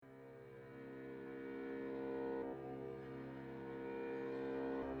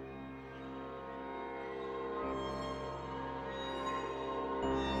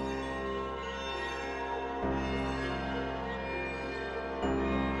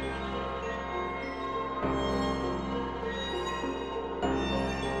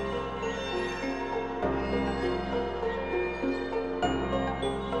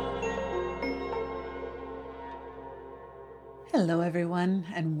Hello, everyone,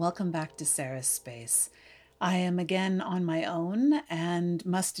 and welcome back to Sarah's Space. I am again on my own and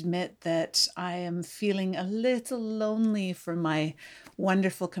must admit that I am feeling a little lonely for my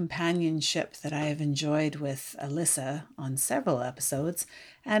wonderful companionship that I have enjoyed with Alyssa on several episodes,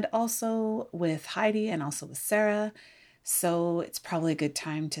 and also with Heidi and also with Sarah. So it's probably a good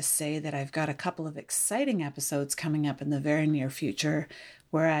time to say that I've got a couple of exciting episodes coming up in the very near future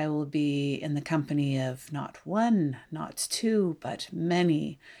where I will be in the company of not one, not two, but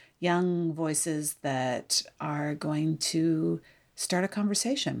many young voices that are going to start a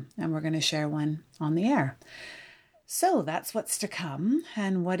conversation, and we're going to share one on the air. So that's what's to come,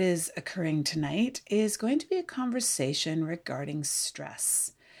 and what is occurring tonight is going to be a conversation regarding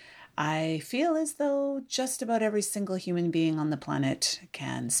stress. I feel as though just about every single human being on the planet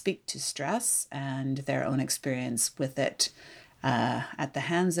can speak to stress and their own experience with it, at the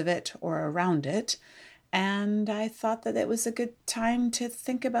hands of it or around it. And I thought that it was a good time to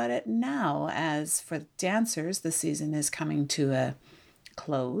think about it now, as for dancers, the season is coming to a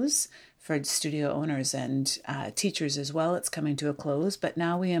close. For studio owners and teachers as well, it's coming to a close. But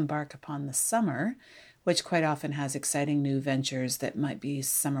now we embark upon the summer, which quite often has exciting new ventures that might be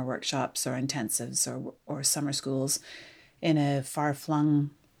summer workshops or intensives or summer schools in a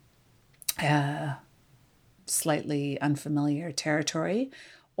far-flung, slightly unfamiliar territory,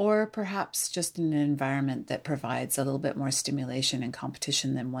 or perhaps just in an environment that provides a little bit more stimulation and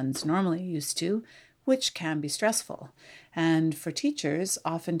competition than one's normally used to, which can be stressful. And for teachers,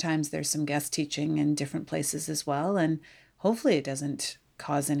 oftentimes there's some guest teaching in different places as well, and hopefully it doesn't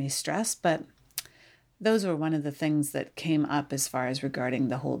cause any stress, but those were one of the things that came up as far as regarding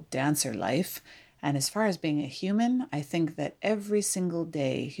the whole dancer life. And as far as being a human, I think that every single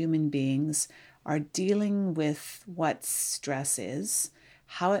day human beings are dealing with what stress is,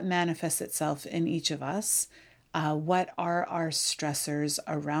 how it manifests itself in each of us, what are our stressors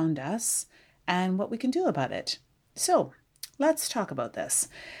around us, and what we can do about it. So let's talk about this.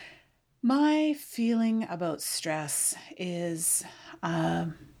 My feeling about stress is, I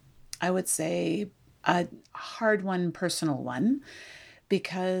would say, a hard one, personal one,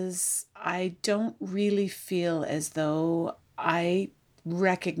 because I don't really feel as though I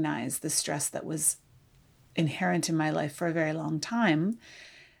recognize the stress that was inherent in my life for a very long time,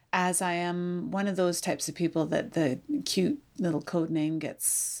 as I am one of those types of people that the cute little code name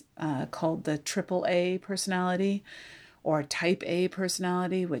gets called the triple A personality or type A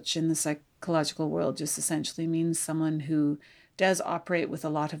personality, which in the psychological world just essentially means someone who does operate with a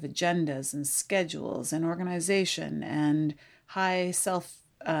lot of agendas and schedules and organization and high self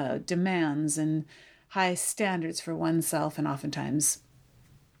demands and high standards for oneself. And oftentimes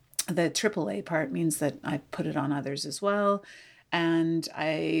the AAA part means that I put it on others as well. And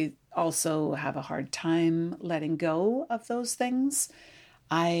I also have a hard time letting go of those things.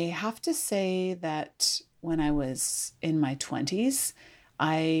 I have to say that when I was in my 20s,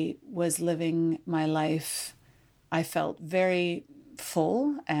 I was living my life. I felt very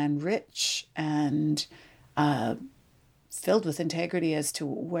full and rich and filled with integrity as to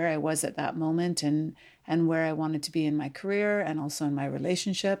where I was at that moment and where I wanted to be in my career and also in my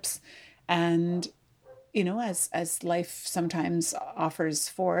relationships. And as life sometimes offers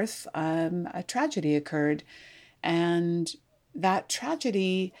forth, a tragedy occurred, and that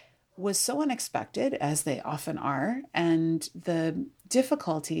tragedy was so unexpected, as they often are, and the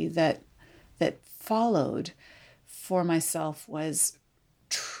difficulty that followed for myself was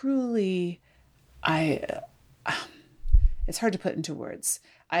truly, I it's hard to put into words.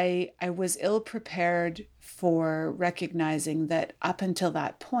 I was ill prepared for recognizing that up until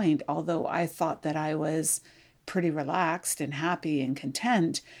that point, although I thought that I was pretty relaxed and happy and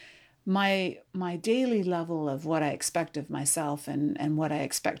content, my daily level of what I expect of myself and what I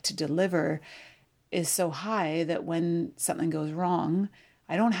expect to deliver is so high that when something goes wrong,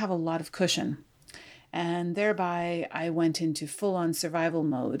 I don't have a lot of cushion. And thereby, I went into full-on survival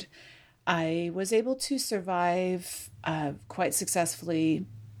mode. I was able to survive quite successfully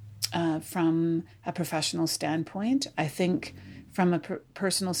from a professional standpoint. I think from a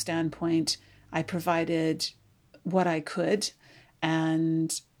personal standpoint, I provided what I could,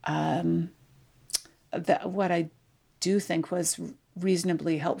 and what I do think was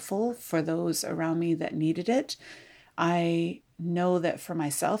reasonably helpful for those around me that needed it. I know that for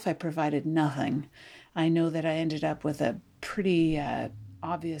myself, I provided nothing. I know that I ended up with a pretty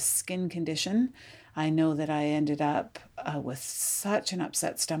obvious skin condition. I know that I ended up with such an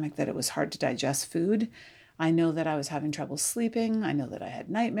upset stomach that it was hard to digest food. I know that I was having trouble sleeping. I know that I had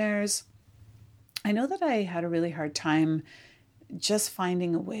nightmares. I know that I had a really hard time just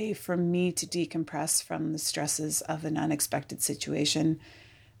finding a way for me to decompress from the stresses of an unexpected situation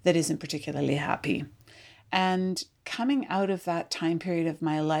that isn't particularly happy. And coming out of that time period of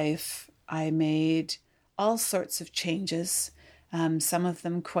my life, I made all sorts of changes, some of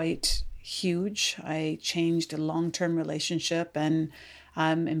them quite huge. I changed a long-term relationship and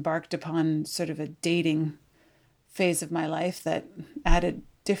embarked upon sort of a dating phase of my life that added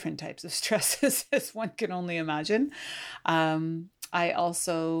different types of stresses as one can only imagine. I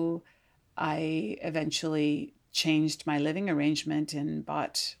also, I eventually changed my living arrangement and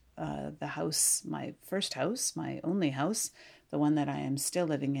bought the house, my first house, my only house, the one that I am still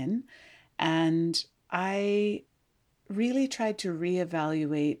living in. And I really tried to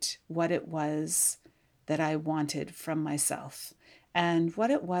reevaluate what it was that I wanted from myself and what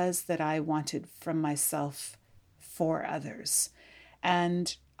it was that I wanted from myself for others.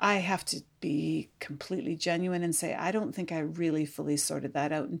 And I have to be completely genuine and say, I don't think I really fully sorted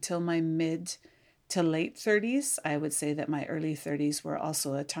that out until my mid to late 30s. I would say that my early 30s were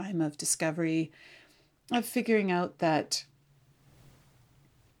also a time of discovery, of figuring out that,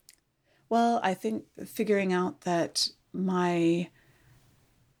 well, I think figuring out that my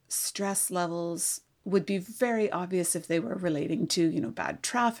stress levels would be very obvious if they were relating to, bad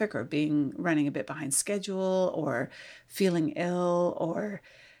traffic or running a bit behind schedule or feeling ill or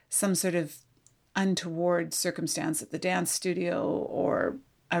some sort of untoward circumstance at the dance studio or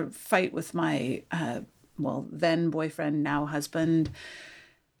a fight with my, then boyfriend, now husband,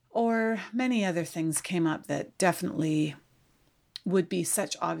 or many other things came up that definitely would be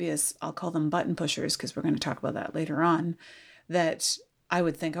such obvious, I'll call them button pushers, because we're going to talk about that later on, that I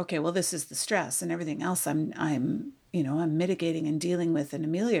would think, okay, well, this is the stress, and everything else I'm mitigating and dealing with and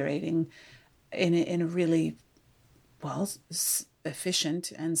ameliorating in a really,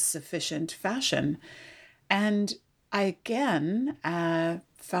 efficient and sufficient fashion. And I again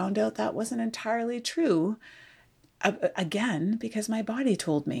found out that wasn't entirely true. Again, because my body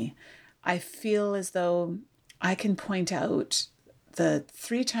told me. I feel as though I can point out the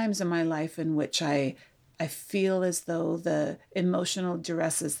 3 times in my life in which I feel as though the emotional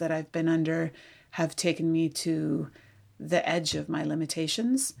duresses that I've been under have taken me to the edge of my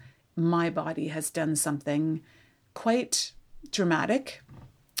limitations. My body has done something quite dramatic,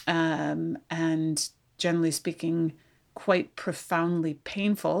 and generally speaking, quite profoundly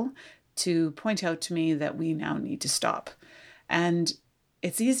painful to point out to me that we now need to stop. And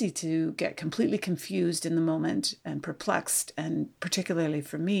it's easy to get completely confused in the moment and perplexed, and particularly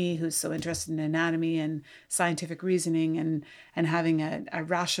for me, who's so interested in anatomy and scientific reasoning and having a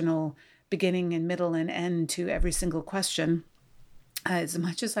rational beginning and middle and end to every single question. As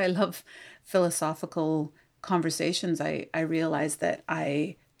much as I love philosophical conversations, I realize that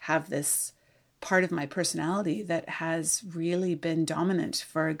I have this part of my personality that has really been dominant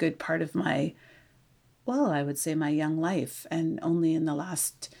for a good part of my, I would say my young life. And only in the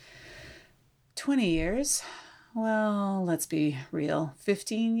last 20 years, let's be real,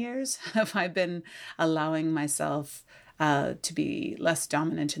 15 years have I been allowing myself to be less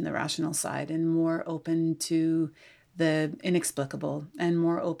dominant in the rational side and more open to the inexplicable and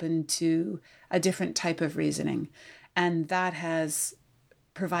more open to a different type of reasoning. And that has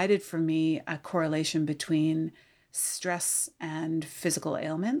provided for me a correlation between stress and physical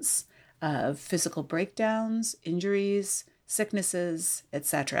ailments, physical breakdowns, injuries, sicknesses,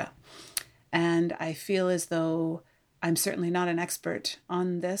 etc. And I feel as though I'm certainly not an expert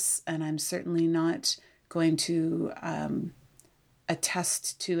on this, and I'm certainly not going to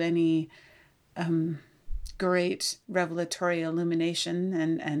attest to any great revelatory illumination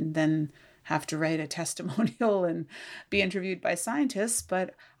and then have to write a testimonial and be interviewed by scientists.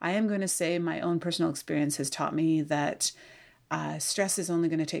 But I am going to say my own personal experience has taught me that stress is only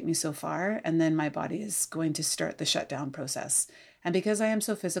going to take me so far, and then my body is going to start the shutdown process. And because I am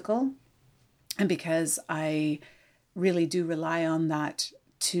so physical, and because I really do rely on that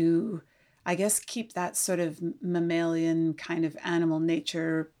to, I guess, keep that sort of mammalian kind of animal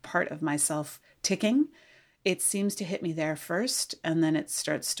nature part of myself ticking, it seems to hit me there first, and then it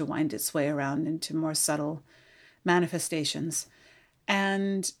starts to wind its way around into more subtle manifestations.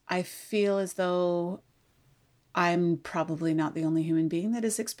 And I feel as though I'm probably not the only human being that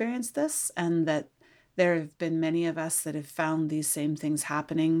has experienced this, and that there have been many of us that have found these same things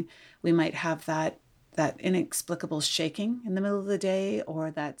happening. We might have that inexplicable shaking in the middle of the day, or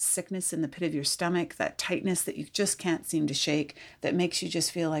that sickness in the pit of your stomach, that tightness that you just can't seem to shake, that makes you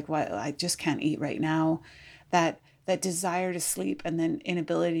just feel like, well, I just can't eat right now. That desire to sleep and then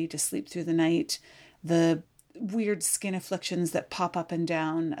inability to sleep through the night, the weird skin afflictions that pop up and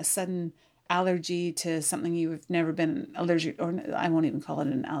down, a sudden allergy to something you've never been allergic, or I won't even call it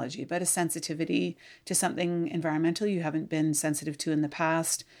an allergy, but a sensitivity to something environmental you haven't been sensitive to in the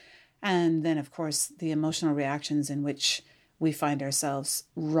past. And then, of course, the emotional reactions in which we find ourselves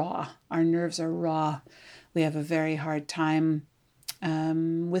raw. Our nerves are raw. We have a very hard time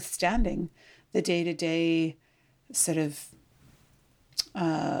withstanding the day-to-day sort of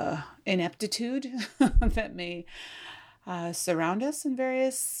ineptitude that may surround us in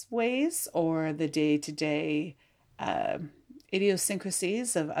various ways, or the day-to-day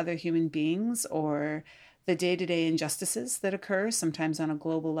idiosyncrasies of other human beings, or the day-to-day injustices that occur, sometimes on a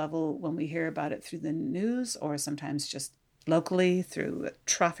global level when we hear about it through the news, or sometimes just locally through a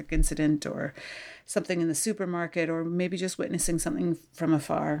traffic incident or something in the supermarket, or maybe just witnessing something from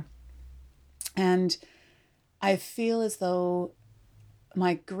afar. And I feel as though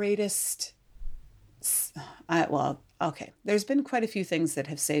my greatest, there's been quite a few things that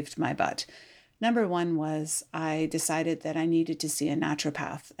have saved my butt. Number one was I decided that I needed to see a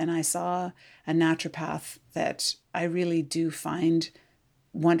naturopath, and I saw a naturopath that I really do find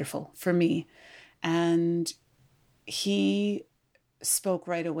wonderful for me. And he spoke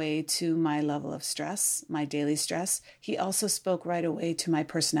right away to my level of stress, my daily stress. He also spoke right away to my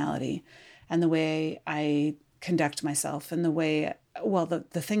personality and the way I conduct myself and the way,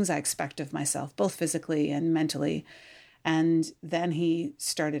 the things I expect of myself, both physically and mentally. And then he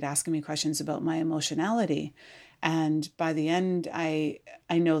started asking me questions about my emotionality. And by the end, I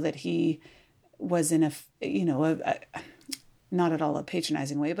know that he was in not at all a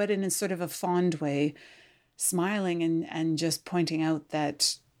patronizing way, but in a sort of a fond way, smiling and just pointing out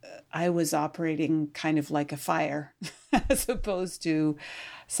that I was operating kind of like a fire as opposed to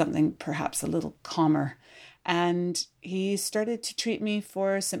something perhaps a little calmer. And he started to treat me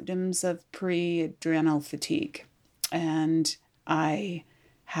for symptoms of pre-adrenal fatigue. And I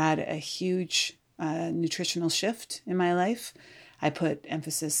had a huge nutritional shift in my life. I put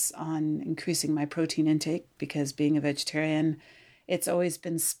emphasis on increasing my protein intake because being a vegetarian, it's always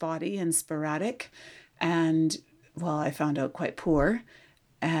been spotty and sporadic. And, I found out quite poor.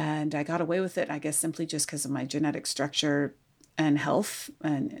 And I got away with it, I guess, simply just because of my genetic structure and health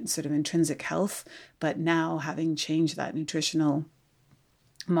and sort of intrinsic health. But now, having changed that nutritional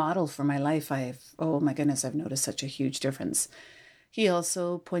model for my life, I've noticed such a huge difference. He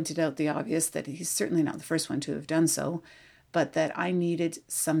also pointed out the obvious, that he's certainly not the first one to have done so, but that I needed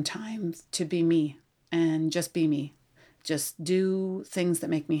some time to be me and just be me, just do things that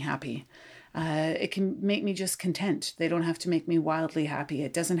make me happy. It can make me just content. They don't have to make me wildly happy.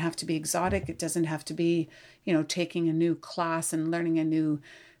 It doesn't have to be exotic. It doesn't have to be, taking a new class and learning a new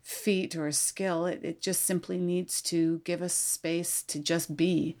feat or a skill. It just simply needs to give us space to just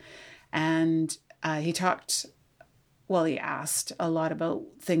be. And he asked a lot about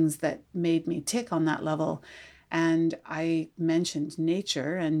things that made me tick on that level. And I mentioned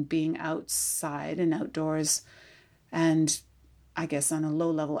nature and being outside and outdoors, and I guess on a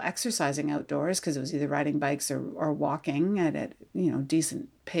low level exercising outdoors, because it was either riding bikes or walking at a decent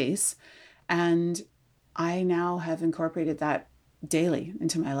pace. And I now have incorporated that daily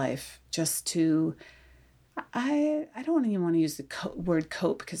into my life, just to, I don't even want to use the word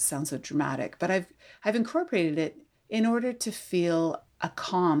cope because it sounds so dramatic, but I've incorporated it in order to feel a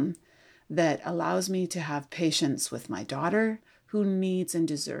calm that allows me to have patience with my daughter, who needs and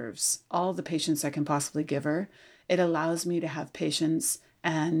deserves all the patience I can possibly give her. It allows me to have patience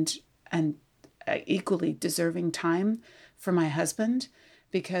and equally deserving time for my husband,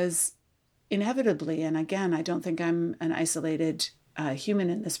 because inevitably, and again, I don't think I'm an isolated human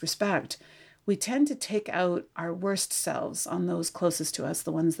in this respect, we tend to take out our worst selves on those closest to us,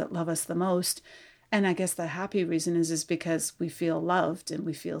 the ones that love us the most. And I guess the happy reason is because we feel loved and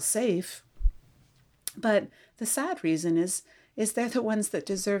we feel safe. But the sad reason is they're the ones that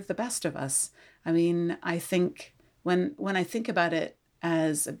deserve the best of us. I mean, I think when I think about it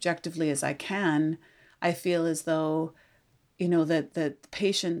as objectively as I can, I feel as though, that the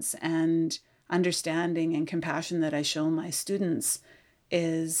patience and understanding and compassion that I show my students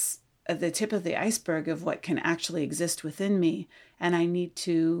is the tip of the iceberg of what can actually exist within me. And I need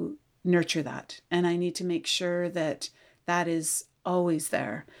to nurture that. And I need to make sure that that is always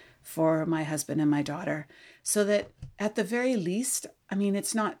there for my husband and my daughter, so that at the very least,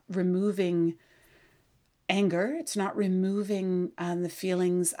 it's not removing anger. It's not removing the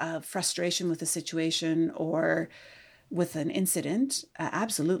feelings of frustration with a situation or with an incident.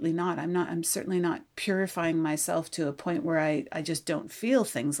 Absolutely not. I'm certainly not purifying myself to a point where I just don't feel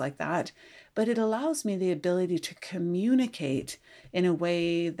things like that. But it allows me the ability to communicate in a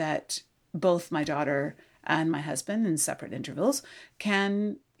way that both my daughter and my husband, in separate intervals,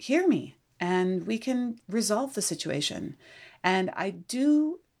 can hear me and we can resolve the situation. And I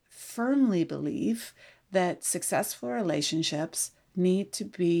do firmly believe that successful relationships need to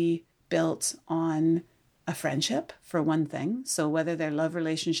be built on a friendship, for one thing. So whether they're love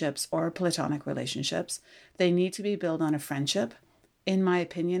relationships or platonic relationships, they need to be built on a friendship. In my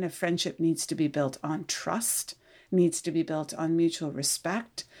opinion, a friendship needs to be built on trust, needs to be built on mutual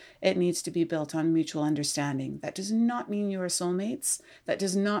respect. It needs to be built on mutual understanding. That does not mean you are soulmates. That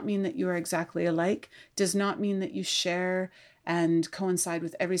does not mean that you are exactly alike. Does not mean that you share and coincide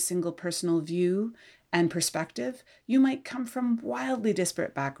with every single personal view and perspective. You might come from wildly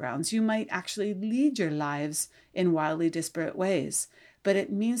disparate backgrounds. You might actually lead your lives in wildly disparate ways. But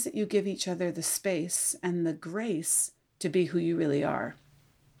it means that you give each other the space and the grace to be who you really are.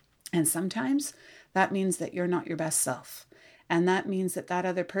 And sometimes that means that you're not your best self. And that means that that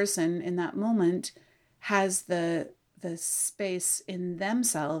other person in that moment has the space in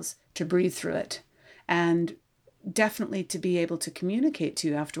themselves to breathe through it. And definitely to be able to communicate to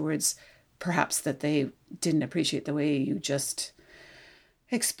you afterwards, perhaps that they didn't appreciate the way you just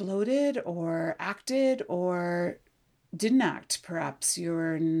exploded or acted or didn't act. Perhaps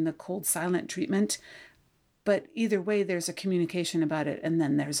you're in the cold silent treatment. But either way, there's a communication about it, and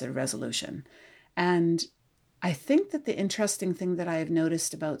then there's a resolution. And I think that the interesting thing that I have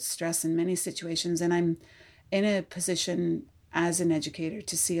noticed about stress in many situations, and I'm in a position as an educator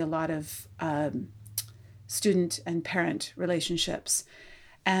to see a lot of student and parent relationships.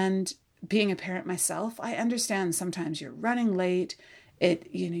 And being a parent myself, I understand sometimes you're running late,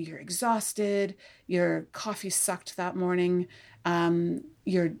 you're exhausted, your coffee sucked that morning,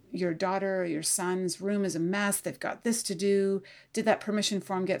 your daughter or your son's room is a mess, they've got this to do, did that permission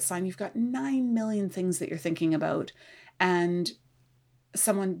form get signed? You've got 9 million things that you're thinking about, and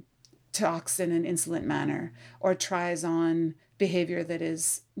someone talks in an insolent manner or tries on behavior that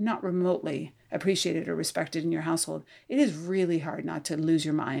is not remotely appreciated or respected in your household. It is really hard not to lose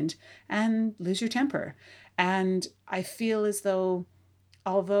your mind and lose your temper. And I feel as though,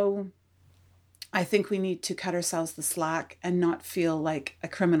 although I think we need to cut ourselves the slack and not feel like a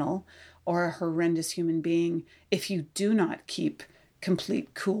criminal or a horrendous human being if you do not keep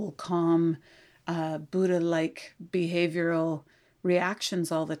complete, cool, calm, Buddha-like behavioral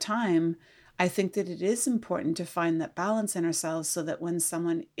reactions all the time. I think that it is important to find that balance in ourselves so that when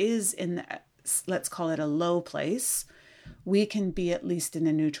someone is in, let's call it a low place, we can be at least in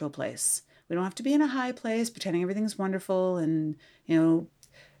a neutral place. We don't have to be in a high place, pretending everything's wonderful and,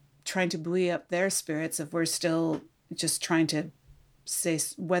 trying to buoy up their spirits if we're still just trying to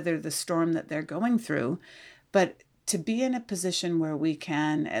weather the storm that they're going through. But to be in a position where we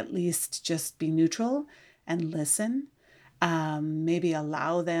can at least just be neutral and listen, maybe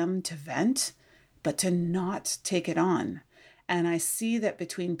allow them to vent, but to not take it on. And I see that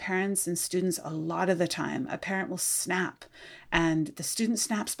between parents and students, a lot of the time, a parent will snap and the student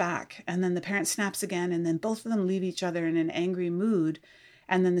snaps back, and then the parent snaps again, and then both of them leave each other in an angry mood,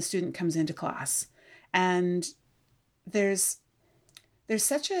 and then the student comes into class. And there's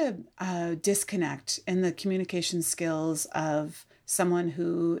such a disconnect in the communication skills of someone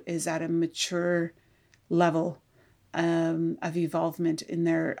who is at a mature level of evolvement in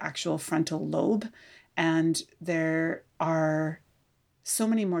their actual frontal lobe. And there are so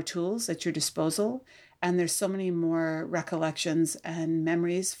many more tools at your disposal. And there's so many more recollections and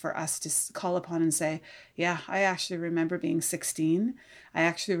memories for us to call upon and say, yeah, I actually remember being 16. I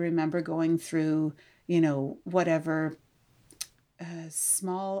actually remember going through, whatever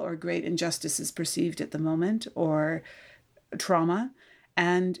small or great injustice is perceived at the moment or trauma.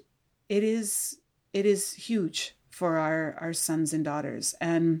 And it is huge for our sons and daughters.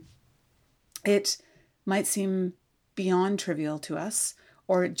 And it might seem beyond trivial to us,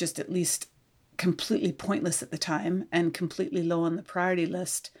 or just at least completely pointless at the time and completely low on the priority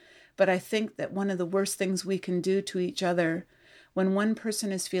list. But I think that one of the worst things we can do to each other when one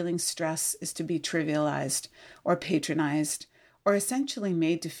person is feeling stress is to be trivialized or patronized or essentially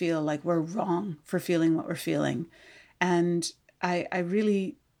made to feel like we're wrong for feeling what we're feeling. And I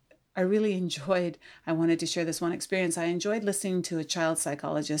really enjoyed, I wanted to share this one experience. I enjoyed listening to a child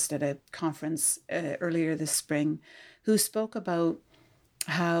psychologist at a conference earlier this spring who spoke about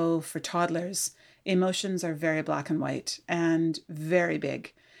how for toddlers, emotions are very black and white and very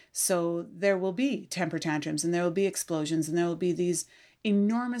big. So there will be temper tantrums and there will be explosions and there will be these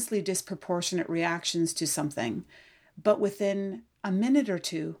enormously disproportionate reactions to something. But within a minute or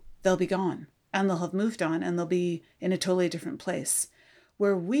two, they'll be gone and they'll have moved on and they'll be in a totally different place.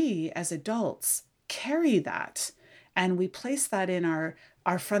 Where we as adults carry that And we place that in our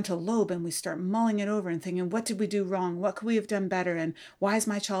frontal lobe and we start mulling it over and thinking, what did we do wrong? What could we have done better? And why is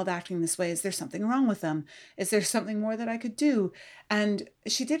my child acting this way? Is there something wrong with them? Is there something more that I could do? And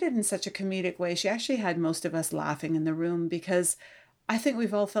she did it in such a comedic way. She actually had most of us laughing in the room, because I think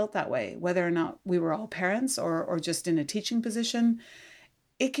we've all felt that way, whether or not we were all parents or just in a teaching position.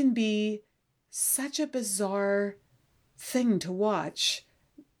 It can be such a bizarre thing to watch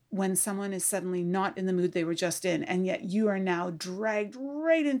when someone is suddenly not in the mood they were just in, and yet you are now dragged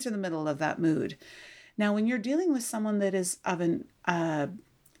right into the middle of that mood. Now, when you're dealing with someone that is of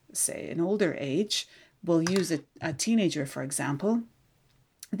say, an older age, we'll use a teenager, for example,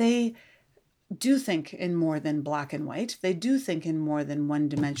 they do think in more than black and white. They do think in more than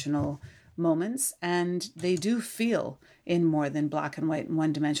one-dimensional moments, and they do feel in more than black and white and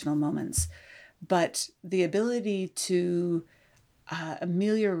one-dimensional moments. But the ability to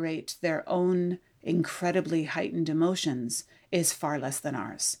ameliorate their own incredibly heightened emotions is far less than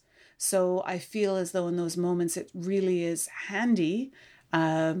ours. So I feel as though in those moments it really is handy,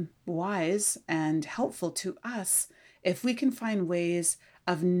 wise, and helpful to us if we can find ways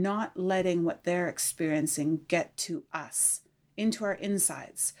of not letting what they're experiencing get to us, into our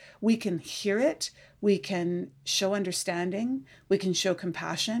insides. We can hear it, we can show understanding, we can show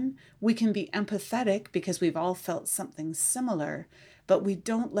compassion, we can be empathetic because we've all felt something similar, but we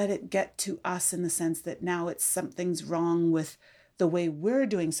don't let it get to us in the sense that now it's something's wrong with the way we're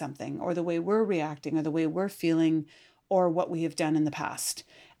doing something, or the way we're reacting, or the way we're feeling, or what we have done in the past.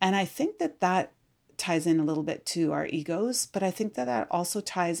 And I think that ties in a little bit to our egos, but I think that also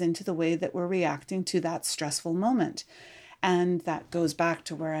ties into the way that we're reacting to that stressful moment. And that goes back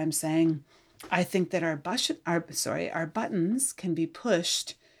to where I'm saying, I think that our buttons can be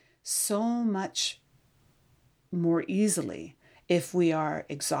pushed so much more easily if we are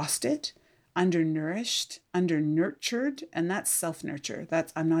exhausted, undernourished, undernurtured, and that's self-nurture.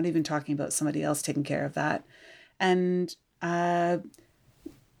 I'm not even talking about somebody else taking care of that. And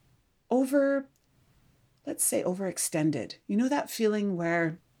let's say overextended. You know that feeling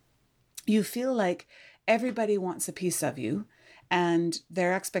where you feel like everybody wants a piece of you and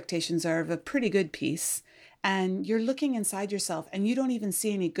their expectations are of a pretty good piece, and you're looking inside yourself and you don't even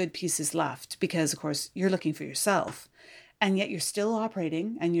see any good pieces left because, of course, you're looking for yourself. And yet you're still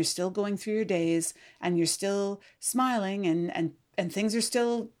operating and you're still going through your days and you're still smiling and things are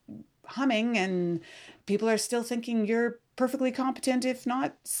still humming and people are still thinking you're perfectly competent, if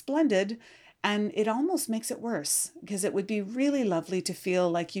not splendid. And it almost makes it worse, because it would be really lovely to feel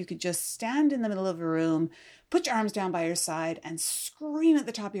like you could just stand in the middle of a room, put your arms down by your side and scream at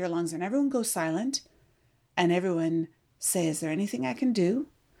the top of your lungs, and everyone goes silent and everyone say, is there anything I can do?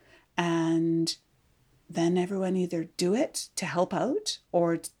 And then everyone either do it to help out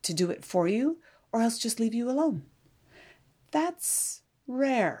or to do it for you, or else just leave you alone. That's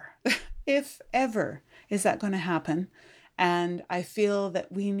rare, if ever, is that going to happen. And I feel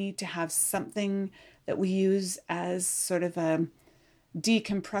that we need to have something that we use as sort of a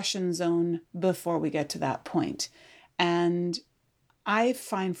decompression zone before we get to that point. And I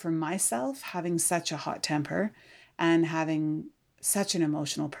find for myself, having such a hot temper and having such an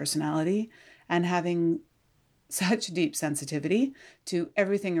emotional personality and having such deep sensitivity to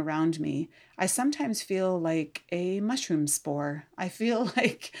everything around me, I sometimes feel like a mushroom spore. I feel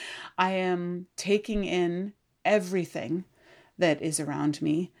like I am taking in everything that is around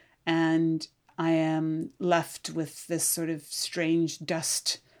me, and I am left with this sort of strange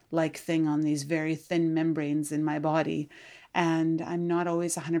dust-like thing on these very thin membranes in my body, and I'm not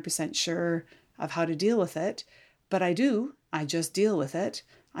always 100% sure of how to deal with it, but I just deal with it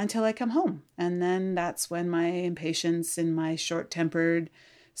until I come home. And then that's when my impatience and my short-tempered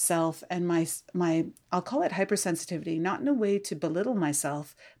self and my I'll call it hypersensitivity, not in a way to belittle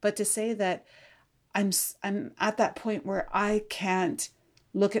myself, but to say that I'm at that point where I can't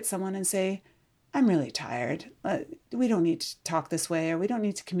look at someone and say, I'm really tired. We don't need to talk this way, or we don't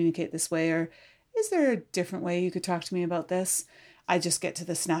need to communicate this way, or is there a different way you could talk to me about this? I just get to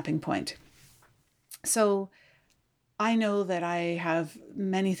the snapping point. So I know that I have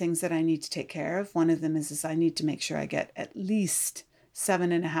many things that I need to take care of. One of them is I need to make sure I get at least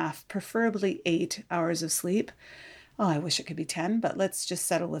 7.5, preferably 8 hours of sleep. Oh, I wish it could be 10, but let's just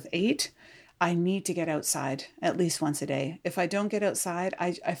settle with 8. I need to get outside at least once a day. If I don't get outside,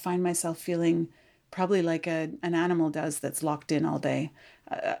 I find myself feeling probably like an animal does that's locked in all day.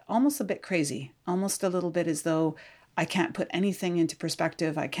 Almost a bit crazy, almost a little bit as though I can't put anything into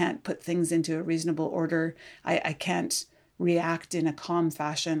perspective. I can't put things into a reasonable order. I can't react in a calm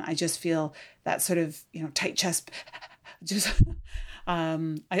fashion. I just feel that sort of, tight chest, just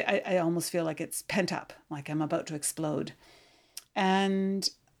I almost feel like it's pent up, like I'm about to explode. And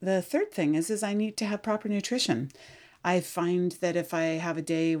the third thing is I need to have proper nutrition. I find that if I have a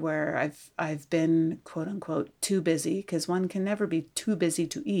day where I've been quote unquote too busy, because one can never be too busy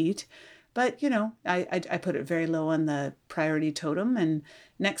to eat, but I put it very low on the priority totem, and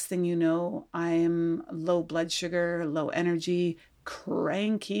next thing you know, I'm low blood sugar, low energy,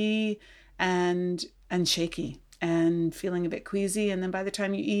 cranky, and shaky. And feeling a bit queasy. And then by the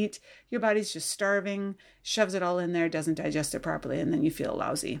time you eat, your body's just starving, shoves it all in there, doesn't digest it properly, and then you feel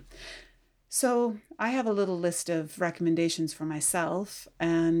lousy. So I have a little list of recommendations for myself,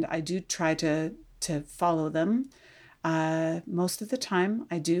 and I do try to follow them. Most of the time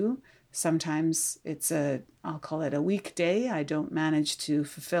I do. Sometimes I'll call it a weekday. I don't manage to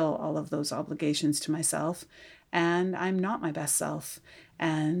fulfill all of those obligations to myself, and I'm not my best self.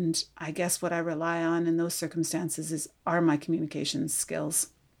 And I guess what I rely on in those circumstances are my communication skills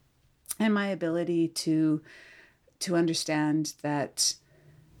and my ability to understand that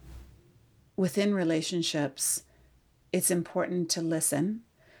within relationships, it's important to listen.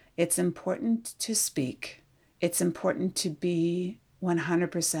 It's important to speak. It's important to be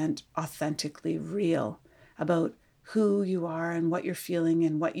 100% authentically real about who you are and what you're feeling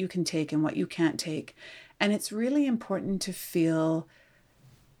and what you can take and what you can't take. And it's really important to feel,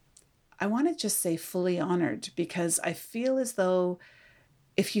 I want to just say fully honored, because I feel as though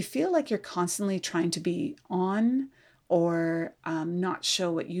if you feel like you're constantly trying to be on or not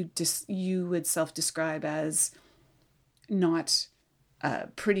show what you would self-describe as not a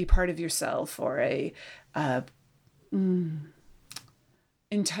pretty part of yourself or a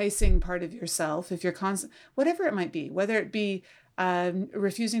enticing part of yourself, if you're whatever it might be, whether it be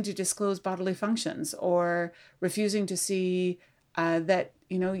refusing to disclose bodily functions or refusing to see that,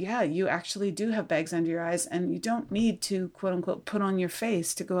 you actually do have bags under your eyes and you don't need to, quote unquote, put on your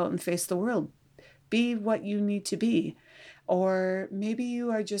face to go out and face the world. Be what you need to be. Or maybe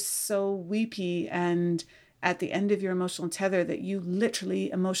you are just so weepy and at the end of your emotional tether that you literally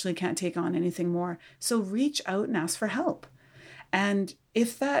emotionally can't take on anything more. So reach out and ask for help. And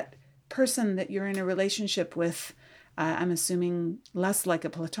if that person that you're in a relationship with, I'm assuming less like a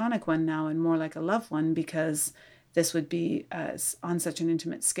platonic one now and more like a loved one, because this would be on such an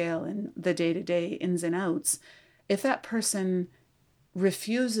intimate scale in the day-to-day ins and outs. If that person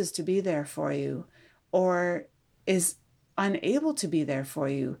refuses to be there for you or is unable to be there for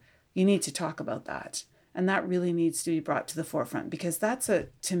you, you need to talk about that. And that really needs to be brought to the forefront, because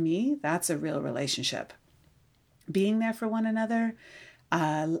to me, that's a real relationship. Being there for one another,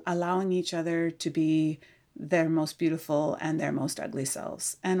 allowing each other to be their most beautiful and their most ugly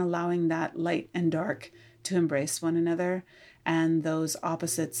selves, and allowing that light and dark to embrace one another, and those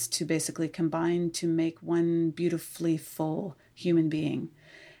opposites to basically combine to make one beautifully full human being.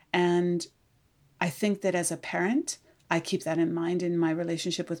 And I think that as a parent, I keep that in mind in my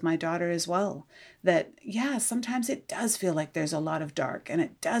relationship with my daughter as well. That, yeah, sometimes it does feel like there's a lot of dark, and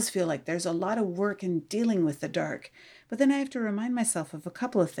it does feel like there's a lot of work in dealing with the dark. But then I have to remind myself of a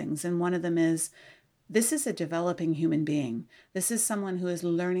couple of things. And one of them is, this is a developing human being. This is someone who is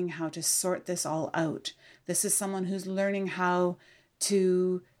learning how to sort this all out. This is someone who's learning how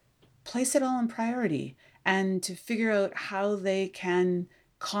to place it all in priority and to figure out how they can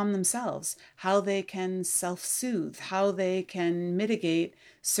calm themselves, how they can self-soothe, how they can mitigate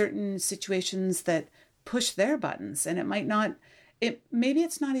certain situations that push their buttons. And maybe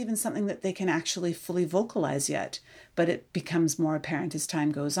it's not even something that they can actually fully vocalize yet, but it becomes more apparent as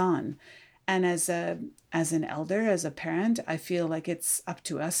time goes on. And as an elder, as a parent, I feel like it's up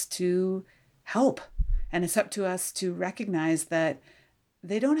to us to help. And it's up to us to recognize that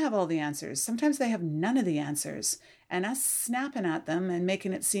they don't have all the answers. Sometimes they have none of the answers. And us snapping at them and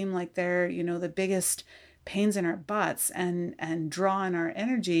making it seem like they're, the biggest pains in our butts and drawing our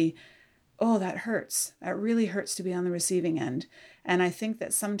energy, oh, that hurts. That really hurts to be on the receiving end. And I think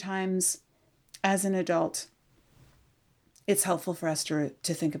that sometimes as an adult, it's helpful for us to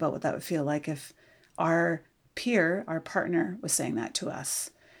think about what that would feel like if our peer, our partner, was saying that to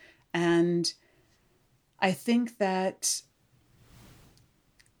us. And I think that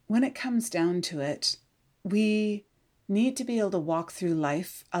when it comes down to it, we need to be able to walk through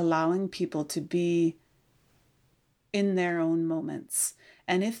life allowing people to be in their own moments.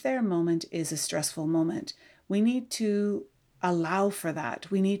 And if their moment is a stressful moment, we need to allow for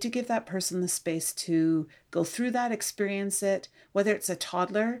that. We need to give that person the space to go through that, experience it, whether it's a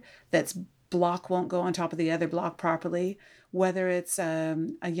toddler that's block won't go on top of the other block properly, whether it's a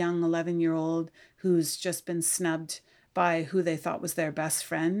young 11-year-old who's just been snubbed by who they thought was their best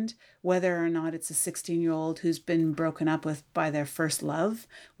friend, whether or not it's a 16-year-old who's been broken up with by their first love,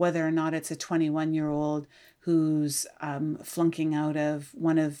 whether or not it's a 21-year-old who's flunking out of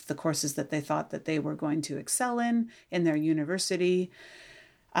one of the courses that they thought that they were going to excel in their university,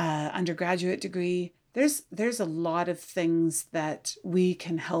 undergraduate degree. There's a lot of things that we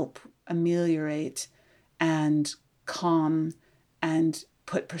can help ameliorate and calm and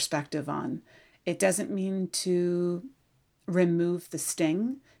put perspective on. It doesn't mean to remove the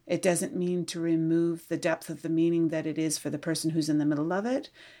sting. It doesn't mean to remove the depth of the meaning that it is for the person who's in the middle of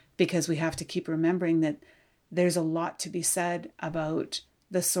it, because we have to keep remembering that there's a lot to be said about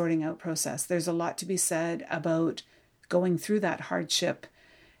the sorting out process. There's a lot to be said about going through that hardship.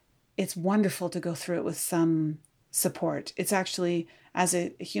 It's wonderful to go through it with some support. It's actually, as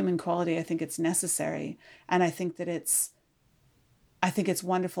a human quality, I think it's necessary. And I think it's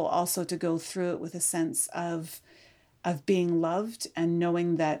wonderful also to go through it with a sense of being loved and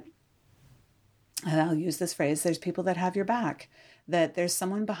knowing that, and I'll use this phrase, there's people that have your back, that there's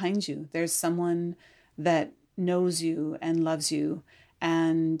someone behind you. There's someone that knows you and loves you.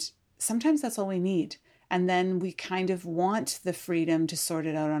 And sometimes that's all we need. And then we kind of want the freedom to sort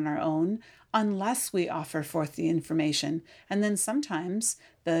it out on our own, unless we offer forth the information. And then sometimes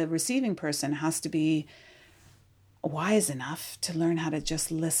the receiving person has to be wise enough to learn how to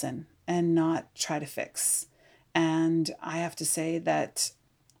just listen and not try to fix. And I have to say that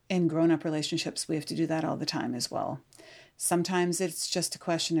in grown-up relationships, we have to do that all the time as well. Sometimes it's just a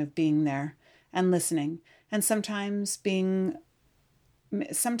question of being there and listening. And sometimes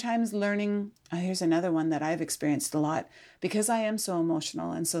learning, here's another one that I've experienced a lot, because I am so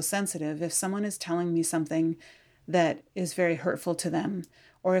emotional and so sensitive. If someone is telling me something that is very hurtful to them,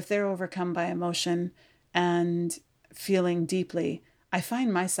 or if they're overcome by emotion and feeling deeply, I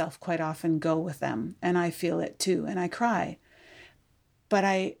find myself quite often go with them, and I feel it too, and I cry. But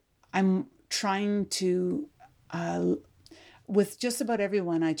I'm trying to, with just about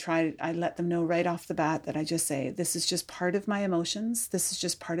everyone, I let them know right off the bat that I just say, this is just part of my emotions. This is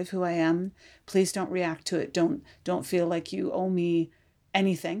just part of who I am. Please don't react to it. Don't feel like you owe me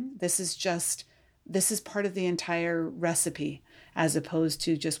anything. This is part of the entire recipe, as opposed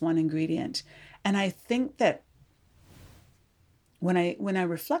to just one ingredient. And I think that when I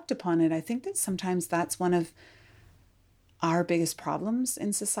reflect upon it, I think that sometimes that's one of our biggest problems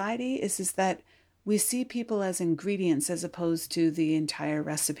in society is that we see people as ingredients as opposed to the entire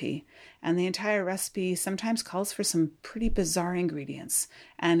recipe. And the entire recipe sometimes calls for some pretty bizarre ingredients,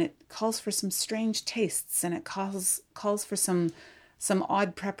 and it calls for some strange tastes, and it calls for some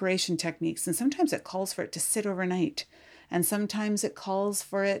odd preparation techniques. And sometimes it calls for it to sit overnight. And sometimes it calls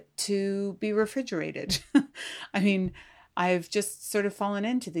for it to be refrigerated. I mean, I've just sort of fallen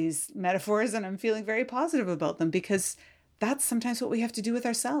into these metaphors, and I'm feeling very positive about them, because that's sometimes what we have to do with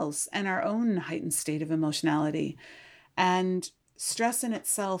ourselves and our own heightened state of emotionality. And stress in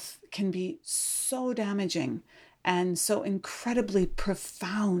itself can be so damaging and so incredibly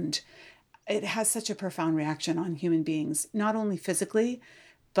profound. It has such a profound reaction on human beings, not only physically,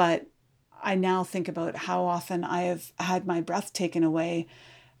 but I now think about how often I have had my breath taken away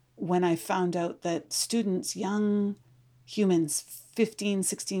when I found out that students, young humans, 15,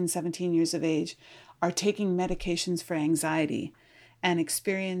 16, 17 years of age, are taking medications for anxiety and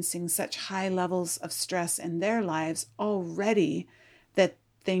experiencing such high levels of stress in their lives already that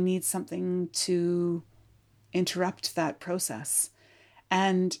they need something to interrupt that process.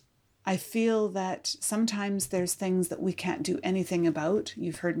 And I feel that sometimes there's things that we can't do anything about.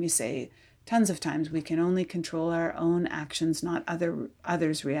 You've heard me say tons of times, we can only control our own actions, not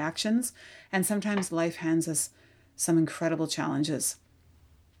others' reactions. And sometimes life hands us some incredible challenges.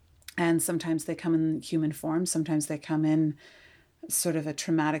 And sometimes they come in human form. Sometimes they come in sort of a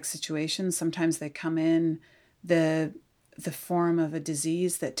traumatic situation. Sometimes they come in the form of a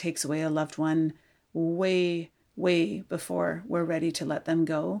disease that takes away a loved one way, way before we're ready to let them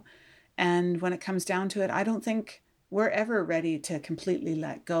go. And when it comes down to it, I don't think we're ever ready to completely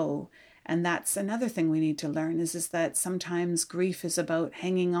let go. And that's another thing we need to learn is that sometimes grief is about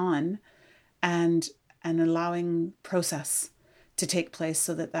hanging on and allowing process to take place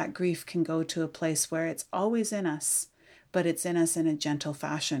so that grief can go to a place where it's always in us, but it's in us in a gentle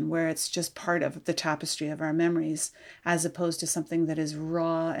fashion, where it's just part of the tapestry of our memories, as opposed to something that is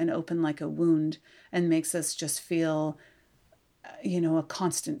raw and open like a wound and makes us just feel, a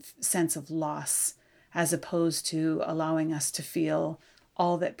constant sense of loss, as opposed to allowing us to feel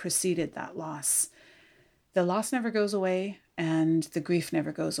all that preceded that loss. The loss never goes away and the grief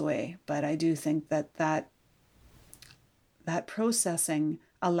never goes away, but I do think that processing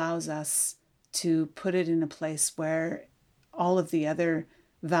allows us to put it in a place where all of the other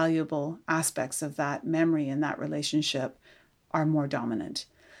valuable aspects of that memory and that relationship are more dominant.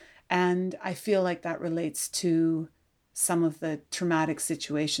 And I feel like that relates to some of the traumatic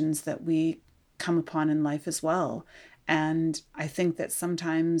situations that we come upon in life as well. And I think that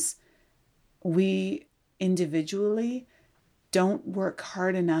sometimes we individually don't work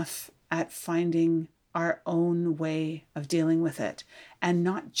hard enough at finding our own way of dealing with it and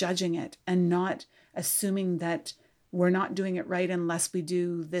not judging it and not assuming that we're not doing it right unless we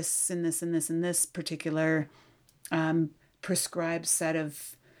do this and this and this and this particular prescribed set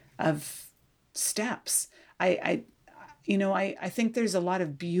of steps. I think there's a lot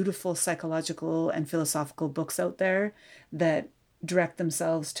of beautiful psychological and philosophical books out there that direct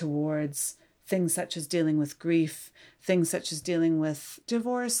themselves towards things such as dealing with grief, things such as dealing with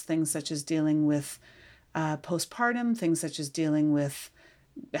divorce, things such as dealing with postpartum, things such as dealing with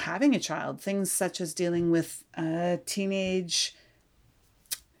having a child, things such as dealing with teenage,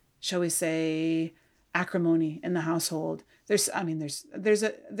 shall we say, acrimony in the household. There's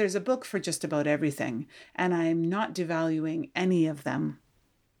a book for just about everything, and I'm not devaluing any of them.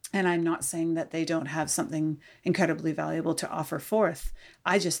 And I'm not saying that they don't have something incredibly valuable to offer forth.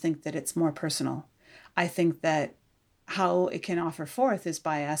 I just think that it's more personal. I think that how it can offer forth is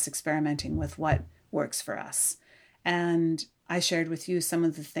by us experimenting with what works for us. And I shared with you some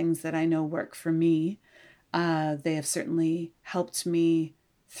of the things that I know work for me. They have certainly helped me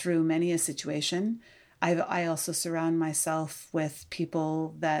through many a situation. I also surround myself with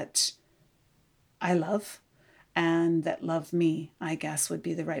people that I love and that love me, I guess would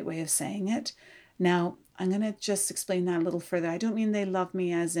be the right way of saying it. Now, I'm going to just explain that a little further. I don't mean they love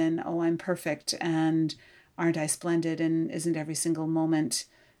me as in, oh, I'm perfect and aren't I splendid and isn't every single moment,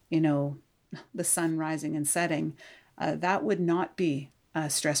 the sun rising and setting. That would not be a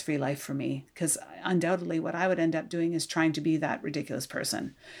stress-free life for me, because undoubtedly what I would end up doing is trying to be that ridiculous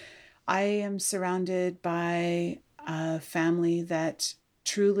person. I am surrounded by a family that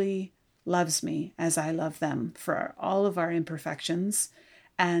truly loves me as I love them for all of our imperfections.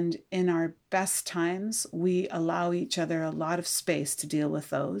 And in our best times, we allow each other a lot of space to deal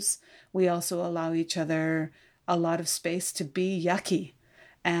with those. We also allow each other a lot of space to be yucky.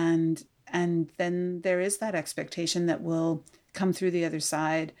 And then there is that expectation that we'll come through the other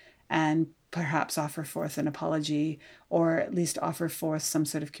side and perhaps offer forth an apology, or at least offer forth some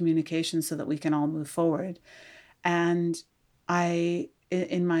sort of communication so that we can all move forward. And I'll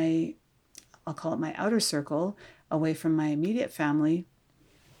call it my outer circle, away from my immediate family,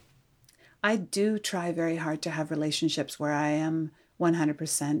 I do try very hard to have relationships where I am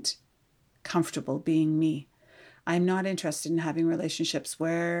 100% comfortable being me. I'm not interested in having relationships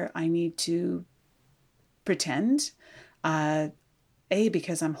where I need to pretend, A,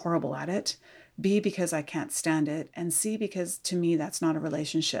 because I'm horrible at it, B, because I can't stand it, and C, because to me that's not a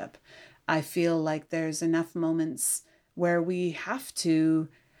relationship. I feel like there's enough moments where we have to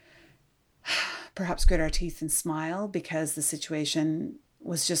perhaps grit our teeth and smile because the situation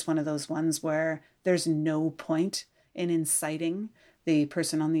was just one of those ones where there's no point in inciting the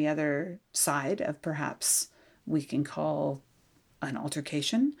person on the other side of perhaps we can call an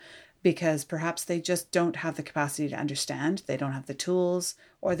altercation, because perhaps they just don't have the capacity to understand, they don't have the tools,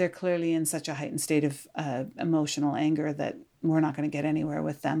 or they're clearly in such a heightened state of emotional anger that we're not going to get anywhere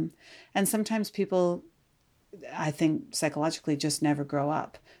with them. And sometimes people, I think, psychologically just never grow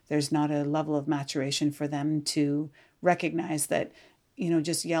up. There's not a level of maturation for them to recognize that,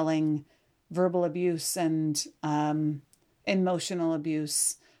 just yelling verbal abuse and emotional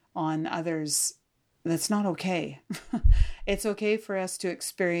abuse on others, that's not okay. It's okay for us to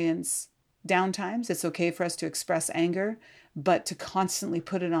experience downtimes. It's okay for us to express anger, but to constantly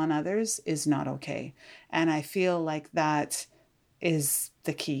put it on others is not okay. And I feel like that is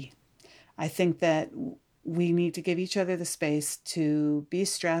the key. I think that we need to give each other the space to be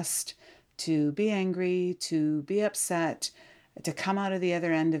stressed, to be angry, to be upset, to come out of the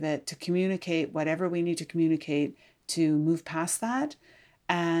other end of it, to communicate whatever we need to communicate, to move past that.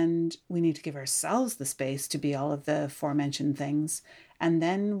 And we need to give ourselves the space to be all of the aforementioned things. And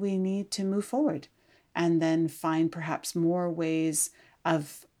then we need to move forward and then find perhaps more ways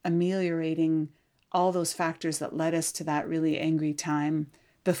of ameliorating all those factors that led us to that really angry time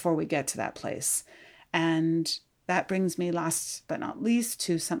before we get to that place. And that brings me last but not least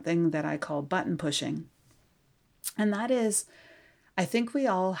to something that I call button pushing. And that is, I think we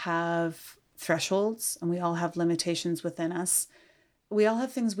all have thresholds and we all have limitations within us. We all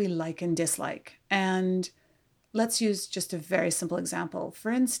have things we like and dislike. And let's use just a very simple example.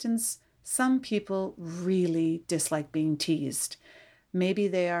 For instance, some people really dislike being teased. Maybe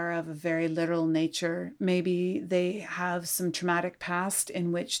they are of a very literal nature. Maybe they have some traumatic past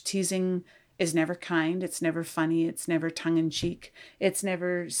in which teasing is never kind, it's never funny, it's never tongue in cheek, it's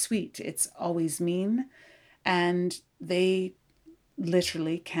never sweet, it's always mean. And they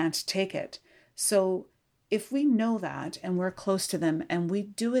literally can't take it. So if we know that and we're close to them and we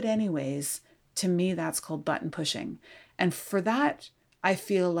do it anyways, to me, that's called button pushing. And for that, I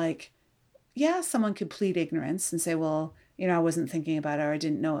feel like, yeah, someone could plead ignorance and say, well, I wasn't thinking about it or I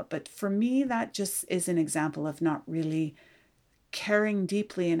didn't know it. But for me, that just is an example of not really caring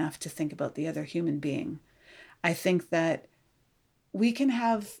deeply enough to think about the other human being. I think that we can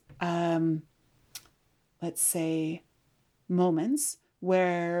have, let's say, moments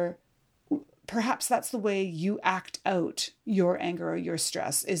where perhaps that's the way you act out your anger or your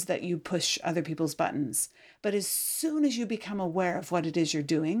stress, is that you push other people's buttons. But as soon as you become aware of what it is you're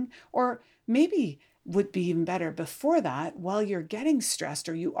doing, or maybe would be even better before that, while you're getting stressed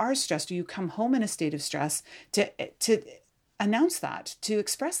or you are stressed or you come home in a state of stress, to announce that, to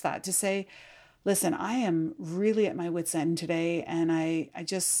express that, to say, listen, I am really at my wit's end today. And I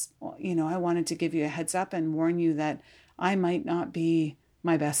just, I wanted to give you a heads up and warn you that I might not be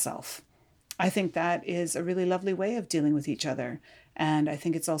my best self. I think that is a really lovely way of dealing with each other. And I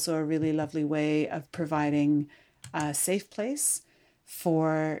think it's also a really lovely way of providing a safe place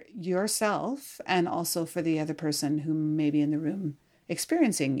for yourself and also for the other person who may be in the room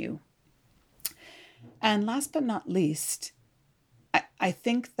experiencing you. And last but not least, I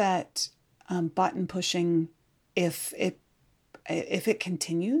think that button pushing, if it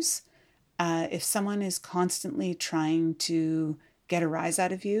continues, if someone is constantly trying to get a rise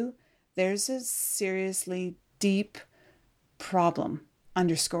out of you, there's a seriously deep problem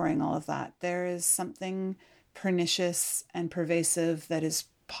underscoring all of that. There is something pernicious and pervasive that is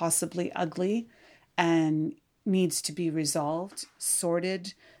possibly ugly and needs to be resolved,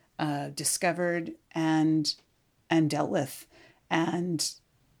 sorted, discovered, and dealt with. And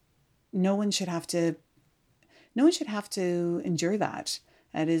no one should have to endure that.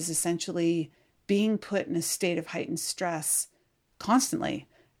 That is essentially being put in a state of heightened stress constantly,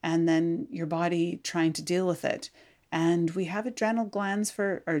 and then your body trying to deal with it. And we have adrenal glands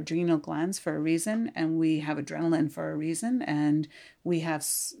for a reason, and we have adrenaline for a reason, and we have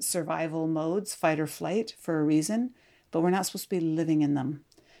survival modes, fight or flight, for a reason, but we're not supposed to be living in them.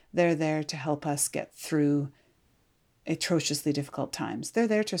 They're there to help us get through atrociously difficult times. They're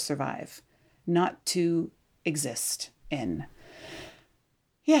there to survive, not to exist in.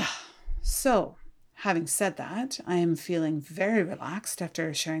 Yeah. So, having said that, I am feeling very relaxed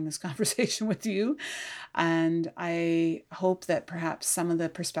after sharing this conversation with you. And I hope that perhaps some of the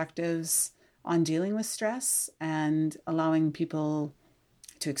perspectives on dealing with stress and allowing people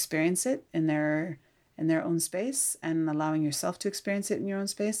to experience it in their own space, and allowing yourself to experience it in your own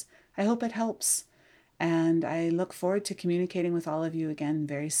space, I hope it helps. And I look forward to communicating with all of you again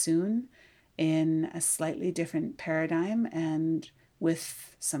very soon in a slightly different paradigm and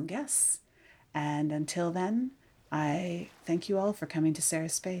with some guests. And until then, I thank you all for coming to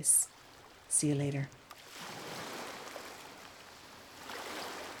Sarah's Space. See you later.